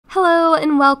Hello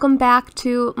and welcome back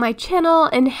to my channel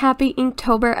and happy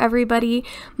Inktober everybody.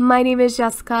 My name is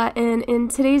Jessica and in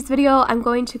today's video I'm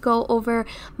going to go over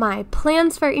my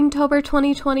plans for Inktober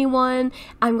 2021.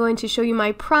 I'm going to show you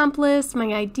my prompt list, my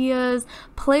ideas,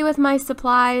 play with my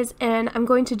supplies, and I'm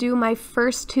going to do my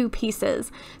first two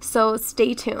pieces. So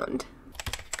stay tuned.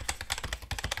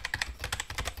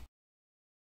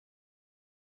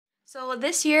 So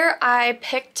this year I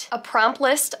picked a prompt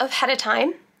list ahead of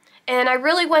time. And I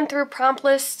really went through prompt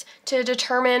lists to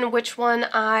determine which one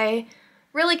I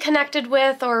really connected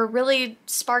with or really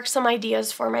sparked some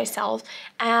ideas for myself,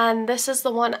 and this is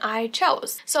the one I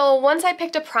chose. So once I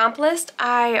picked a prompt list,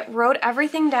 I wrote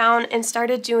everything down and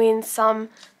started doing some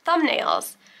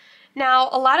thumbnails. Now,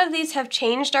 a lot of these have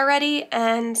changed already,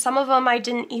 and some of them I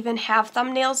didn't even have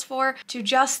thumbnails for, to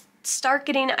just start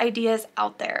getting ideas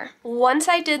out there. Once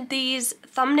I did these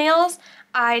thumbnails,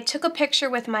 I took a picture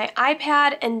with my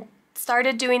iPad and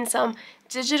started doing some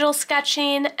digital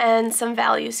sketching and some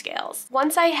value scales.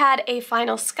 Once I had a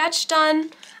final sketch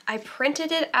done, I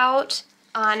printed it out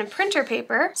on printer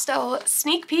paper. So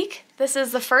sneak peek, this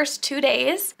is the first 2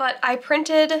 days, but I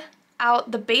printed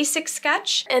out the basic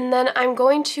sketch and then I'm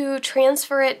going to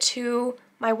transfer it to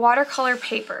my watercolor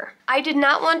paper. I did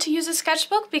not want to use a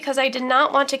sketchbook because I did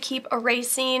not want to keep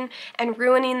erasing and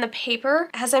ruining the paper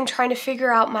as I'm trying to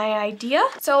figure out my idea.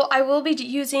 So I will be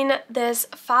using this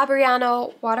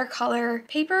Fabriano watercolor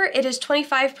paper. It is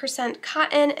 25%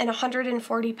 cotton and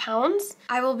 140 pounds.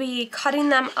 I will be cutting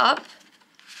them up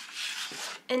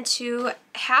into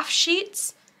half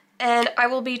sheets, and I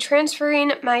will be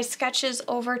transferring my sketches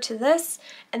over to this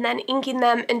and then inking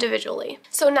them individually.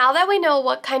 So now that we know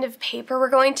what kind of paper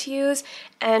we're going to use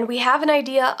and we have an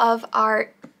idea of our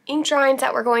ink drawings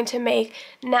that we're going to make,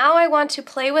 now I want to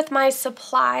play with my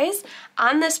supplies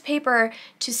on this paper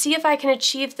to see if I can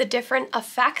achieve the different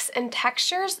effects and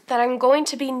textures that I'm going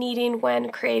to be needing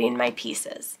when creating my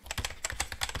pieces.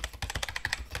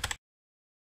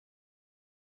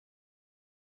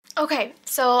 Okay,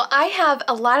 so I have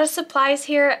a lot of supplies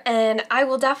here and I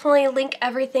will definitely link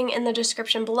everything in the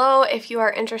description below if you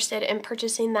are interested in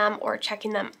purchasing them or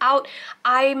checking them out.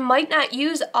 I might not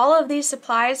use all of these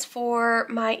supplies for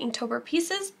my Inktober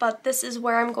pieces, but this is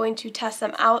where I'm going to test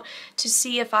them out to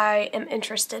see if I am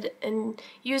interested in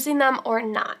using them or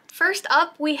not. First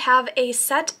up, we have a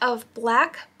set of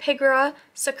black Pigra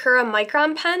Sakura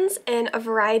micron pens in a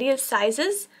variety of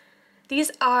sizes.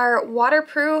 These are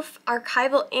waterproof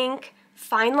archival ink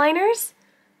fine liners,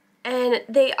 and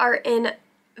they are in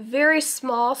very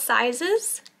small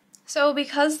sizes. So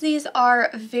because these are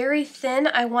very thin,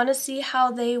 I want to see how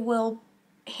they will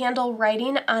handle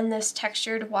writing on this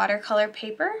textured watercolor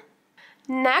paper.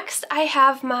 Next, I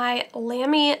have my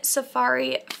Lamy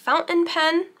Safari fountain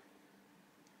pen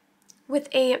with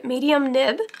a medium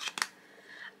nib.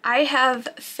 I have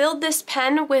filled this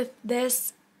pen with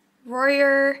this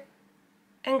Royer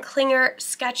and Klinger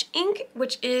sketch ink,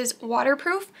 which is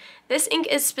waterproof. This ink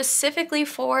is specifically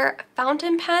for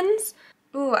fountain pens.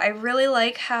 Ooh, I really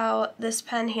like how this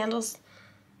pen handles,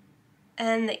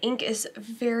 and the ink is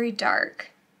very dark.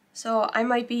 So I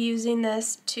might be using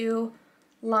this to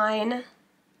line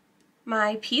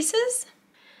my pieces.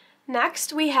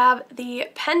 Next, we have the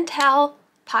Pentel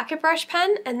pocket brush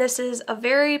pen, and this is a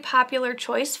very popular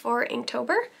choice for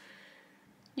Inktober.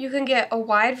 You can get a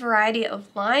wide variety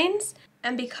of lines,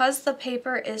 and because the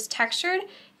paper is textured,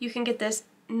 you can get this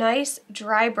nice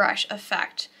dry brush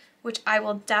effect, which I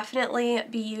will definitely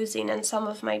be using in some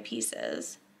of my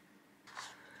pieces.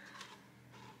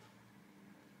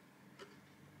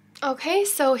 Okay,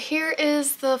 so here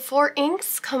is the 4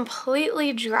 inks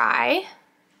completely dry.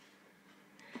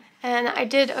 And I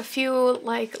did a few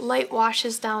like light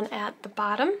washes down at the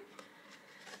bottom.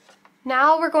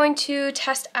 Now we're going to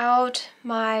test out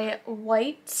my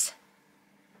whites.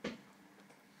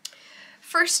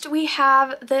 First, we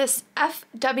have this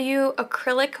FW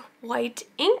acrylic white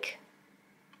ink.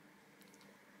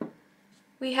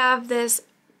 We have this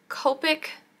Copic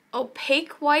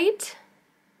opaque white.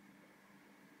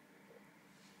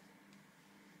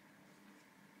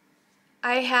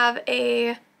 I have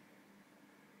a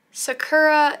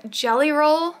Sakura Jelly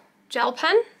Roll gel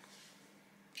pen.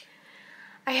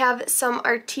 I have some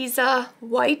Arteza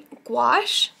white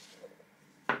gouache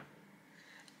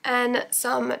and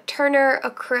some Turner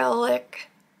acrylic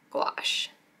gouache.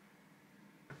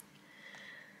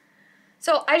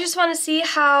 So I just want to see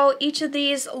how each of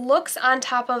these looks on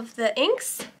top of the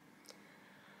inks.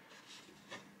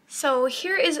 So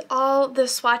here is all the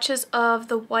swatches of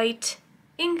the white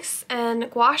inks and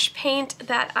gouache paint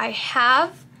that I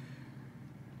have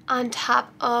on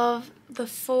top of the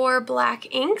 4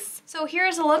 black inks. So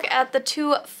here's a look at the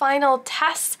 2 final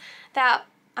tests that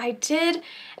I did,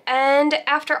 and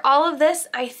after all of this,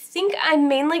 I think I'm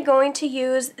mainly going to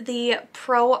use the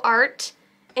Pro Art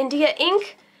India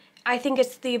ink. I think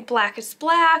it's the blackest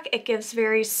black. It gives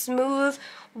very smooth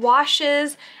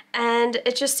washes, and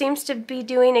it just seems to be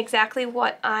doing exactly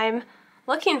what I'm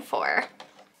looking for.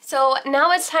 So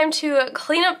now it's time to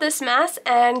clean up this mess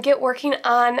and get working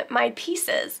on my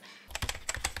pieces.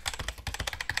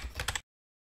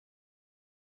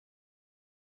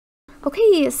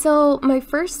 Okay, so my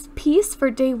first piece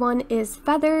for day 1 is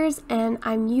feathers, and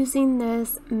I'm using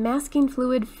this masking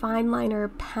fluid fine liner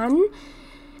pen,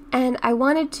 and I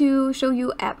wanted to show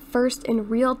you at first in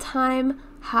real time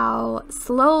how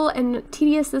slow and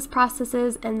tedious this process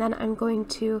is, and then I'm going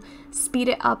to speed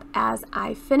it up as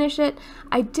I finish it.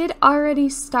 I did already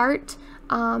start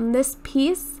this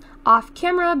piece off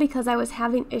camera because I was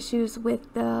having issues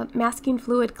with the masking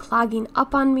fluid clogging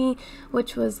up on me,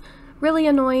 which was really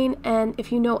annoying. And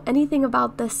if you know anything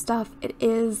about this stuff, it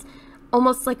is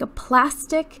almost like a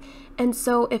plastic, and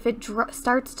so if it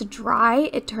starts to dry,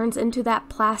 it turns into that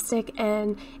plastic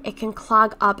and it can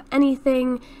clog up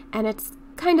anything, and it's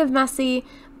kind of messy,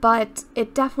 but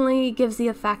it definitely gives the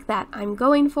effect that I'm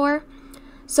going for.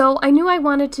 So I knew I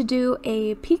wanted to do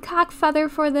a peacock feather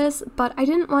for this, but I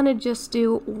didn't want to just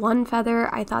do one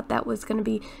feather. I thought that was going to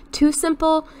be too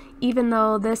simple, even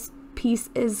though this piece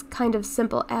is kind of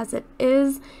simple as it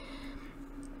is.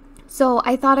 So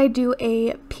I thought I'd do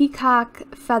a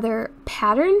peacock feather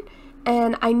pattern,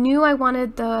 and I knew I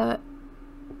wanted the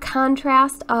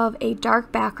contrast of a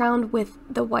dark background with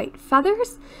the white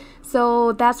feathers.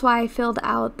 So that's why I filled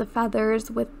out the feathers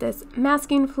with this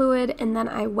masking fluid, and then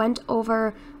I went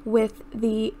over with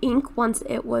the ink once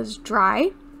it was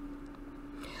dry.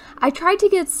 I tried to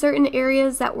get certain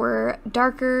areas that were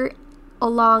darker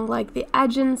along like the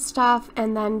edge and stuff,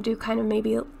 and then do kind of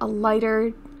maybe a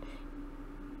lighter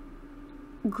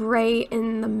gray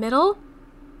in the middle.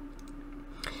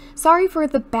 Sorry for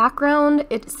the background,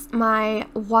 it's my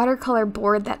watercolor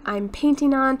board that I'm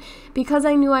painting on, because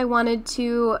I knew I wanted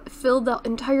to fill the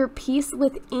entire piece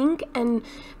with ink and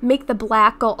make the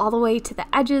black go all the way to the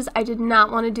edges. I did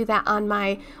not want to do that on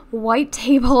my white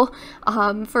table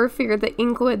for fear the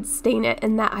ink would stain it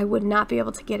and that I would not be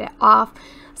able to get it off.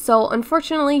 So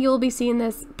unfortunately, you'll be seeing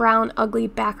this brown ugly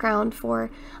background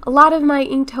for a lot of my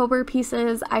Inktober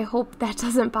pieces. I hope that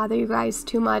doesn't bother you guys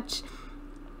too much.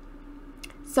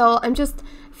 So I'm just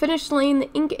finished laying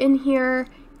the ink in here,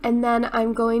 and then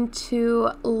I'm going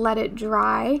to let it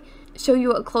dry. Show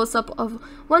you a close-up of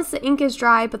once the ink is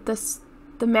dry, but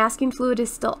the masking fluid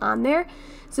is still on there.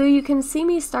 So you can see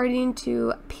me starting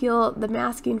to peel the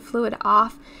masking fluid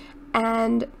off,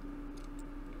 and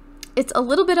it's a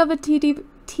little bit of a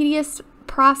tedious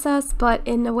process, but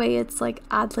in a way it's like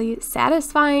oddly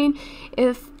satisfying.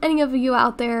 If any of you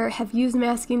out there have used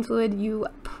masking fluid, you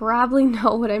probably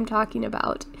know what I'm talking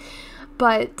about.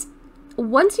 But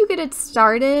once you get it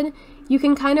started, you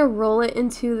can kind of roll it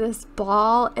into this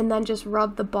ball and then just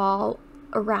rub the ball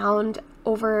around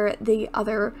over the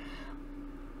other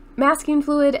masking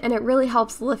fluid, and it really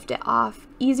helps lift it off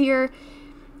easier.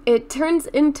 It turns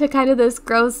into kind of this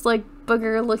gross like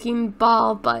booger looking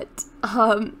ball, but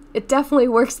it definitely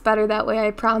works better that way,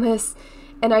 I promise.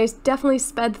 And I definitely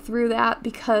sped through that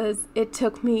because it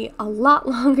took me a lot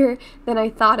longer than I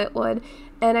thought it would,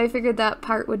 and I figured that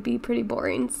part would be pretty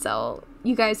boring, so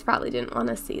you guys probably didn't want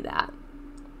to see that.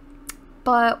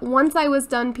 But once I was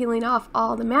done peeling off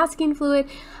all the masking fluid,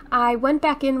 I went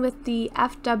back in with the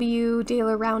FW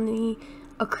Daler Rowney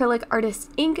acrylic artist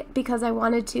ink because I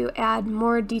wanted to add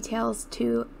more details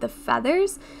to the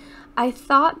feathers. I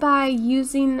thought by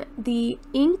using the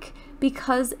ink,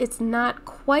 because it's not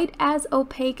quite as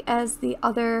opaque as the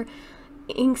other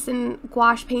inks and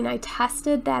gouache paint I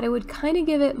tested, that it would kind of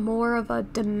give it more of a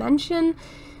dimension.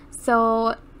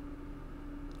 So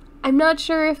I'm not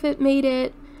sure if it made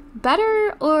it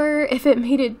better or if it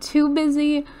made it too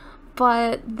busy,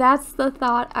 but that's the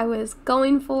thought I was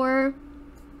going for.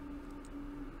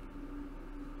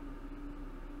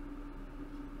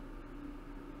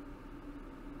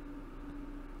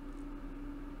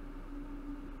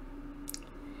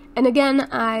 And again,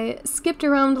 I skipped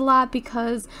around a lot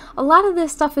because a lot of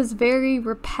this stuff is very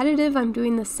repetitive. I'm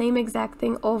doing the same exact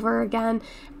thing over again,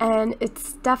 and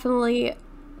it's definitely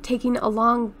taking a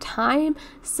long time,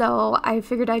 so I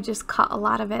figured I'd just cut a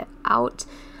lot of it out.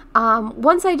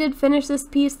 Once I did finish this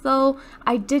piece though,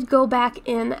 I did go back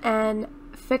in and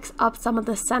fix up some of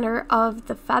the center of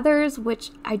the feathers,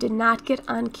 which I did not get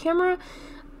on camera,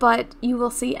 but you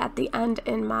will see at the end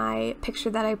in my picture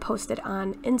that I posted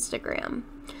on Instagram.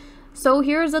 So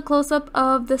here's a close-up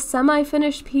of the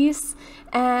semi-finished piece,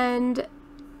 and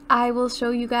I will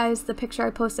show you guys the picture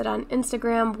I posted on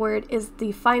Instagram where it is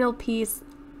the final piece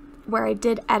where I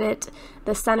did edit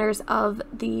the centers of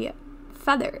the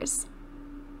feathers.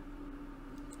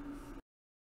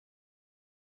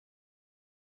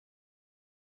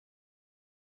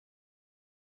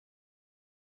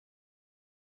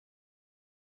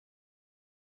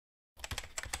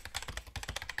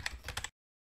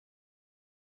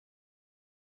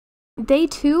 Day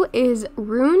 2 is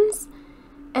runes,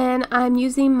 and I'm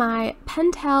using my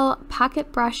Pentel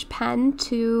pocket brush pen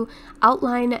to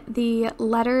outline the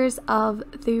letters of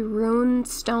the rune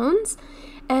stones.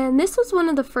 And this was one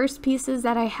of the first pieces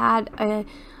that I had a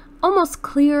almost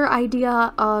clear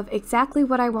idea of exactly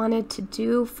what I wanted to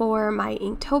do for my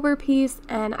Inktober piece,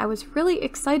 and I was really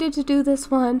excited to do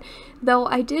this one, though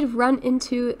I did run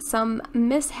into some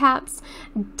mishaps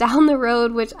down the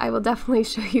road, which I will definitely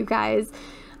show you guys.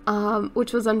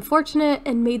 Which was unfortunate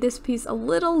and made this piece a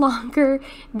little longer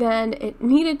than it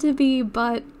needed to be,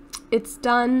 but it's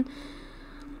done.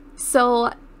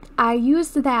 So I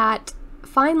used that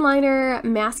fine liner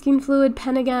masking fluid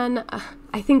pen again.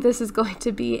 I think this is going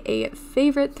to be a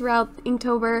favorite throughout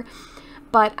Inktober,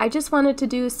 but I just wanted to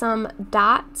do some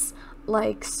dots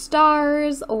like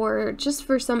stars or just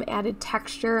for some added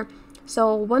texture.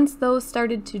 So once those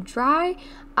started to dry,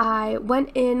 I went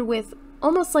in with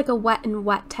almost like a wet and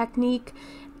wet technique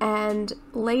and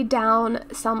laid down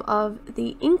some of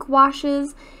the ink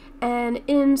washes, and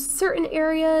in certain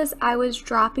areas I was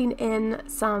dropping in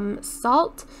some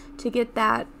salt to get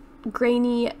that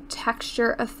grainy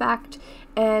texture effect,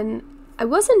 and I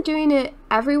wasn't doing it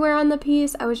everywhere on the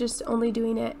piece, I was just only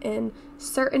doing it in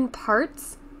certain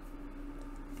parts.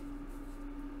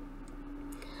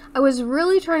 I was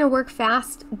really trying to work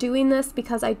fast doing this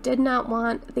because I did not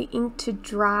want the ink to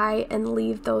dry and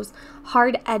leave those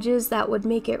hard edges that would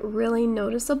make it really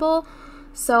noticeable.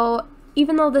 So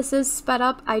even though this is sped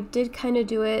up, I did kind of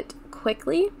do it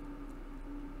quickly.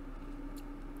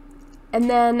 And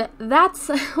then that's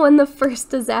when the first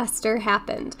disaster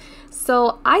happened.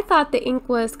 So I thought the ink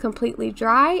was completely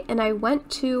dry, and I went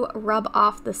to rub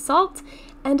off the salt,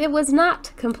 and it was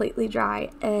not completely dry,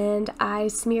 and I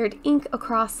smeared ink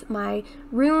across my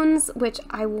runes, which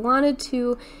I wanted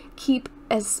to keep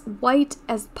as white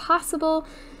as possible.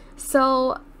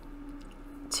 So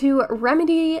to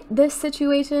remedy this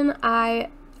situation, I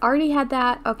already had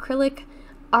that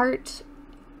artist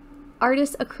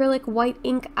acrylic white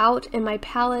ink out in my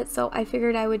palette, so I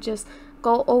figured I would just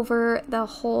go over the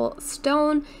whole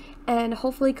stone and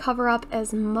hopefully cover up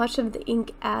as much of the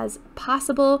ink as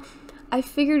possible. I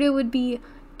figured it would be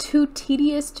too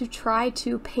tedious to try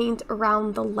to paint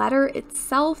around the letter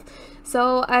itself,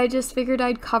 so I just figured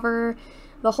I'd cover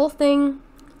the whole thing,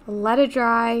 let it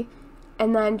dry,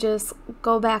 and then just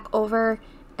go back over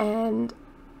and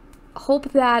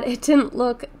hope that it didn't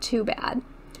look too bad.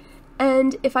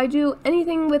 And if I do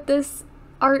anything with this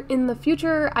art in the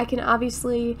future, I can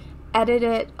obviously edit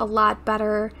it a lot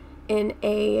better in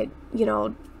a,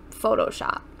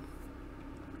 Photoshop.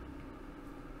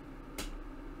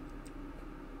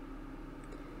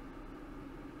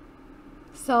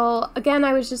 So again,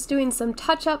 I was just doing some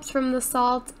touch-ups from the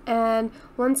salt, and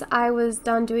once I was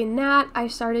done doing that, I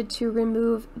started to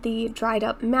remove the dried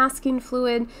up masking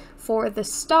fluid for the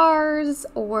stars,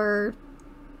 or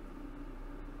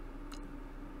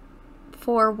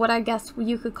for what I guess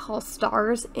you could call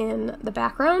stars in the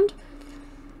background.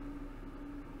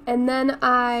 And then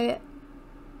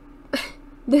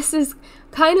this is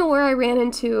kind of where I ran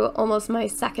into almost my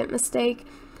second mistake.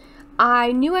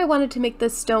 I knew I wanted to make the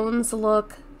stones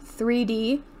look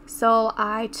 3D, so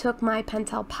I took my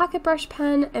Pentel pocket brush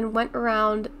pen and went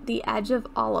around the edge of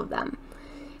all of them.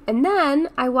 And then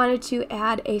I wanted to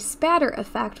add a spatter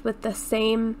effect with the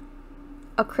same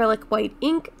acrylic white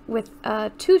ink with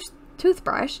a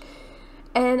toothbrush,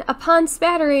 and upon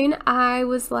spattering I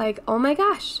was like, oh my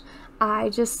gosh, I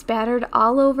just spattered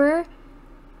all over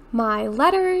my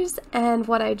letters and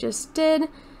what I just did.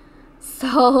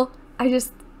 So I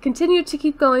just continued to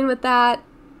keep going with that,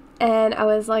 and I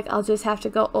was like, I'll just have to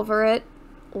go over it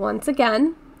once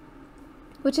again,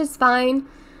 which is fine.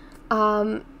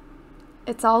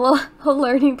 It's all a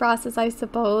learning process, I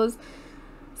suppose.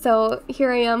 So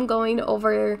here I am going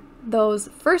over those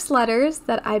first letters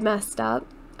that I messed up,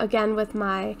 again with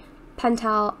my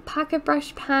Pentel pocket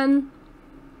brush pen.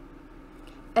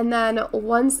 And then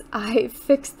once I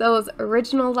fix those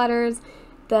original letters,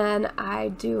 then I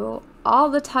do all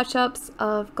the touch-ups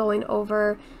of going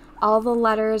over all the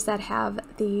letters that have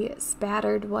the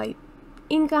spattered white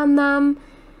ink on them.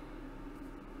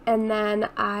 and then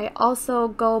I also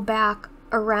go back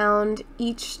around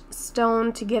each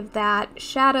stone to give that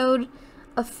shadowed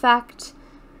effect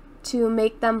to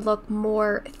make them look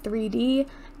more 3D.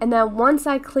 And then once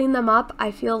I clean them up,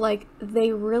 I feel like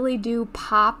they really do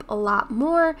pop a lot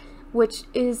more, which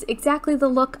is exactly the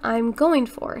look I'm going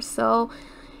for. So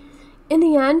in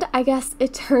the end, I guess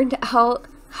it turned out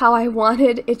how I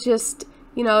wanted. It just,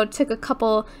 you know, took a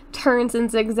couple turns and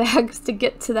zigzags to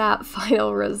get to that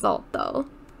final result though.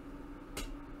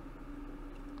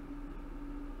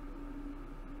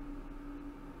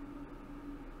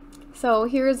 So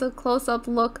here's a close-up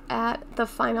look at the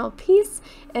final piece,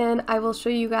 and I will show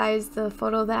you guys the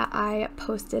photo that I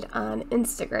posted on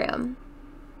Instagram.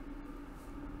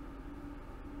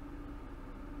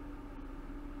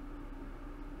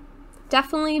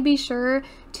 Definitely be sure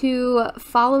to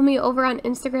follow me over on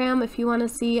Instagram if you want to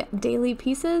see daily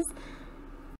pieces.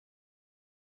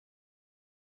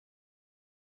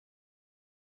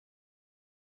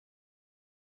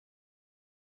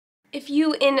 If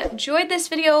you enjoyed this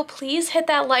video, please hit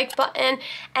that like button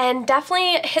and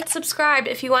definitely hit subscribe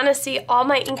if you want to see all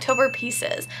my Inktober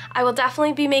pieces. I will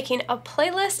definitely be making a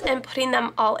playlist and putting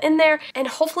them all in there, and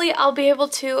hopefully I'll be able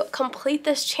to complete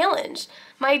this challenge.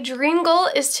 My dream goal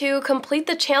is to complete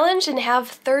the challenge and have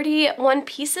 31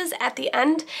 pieces at the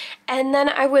end, and then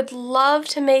I would love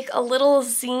to make a little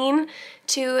zine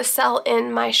to sell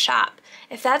in my shop.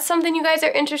 If that's something you guys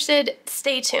are interested,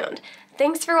 stay tuned.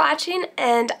 Thanks for watching,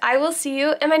 and I will see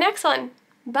you in my next one.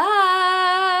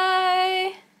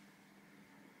 Bye!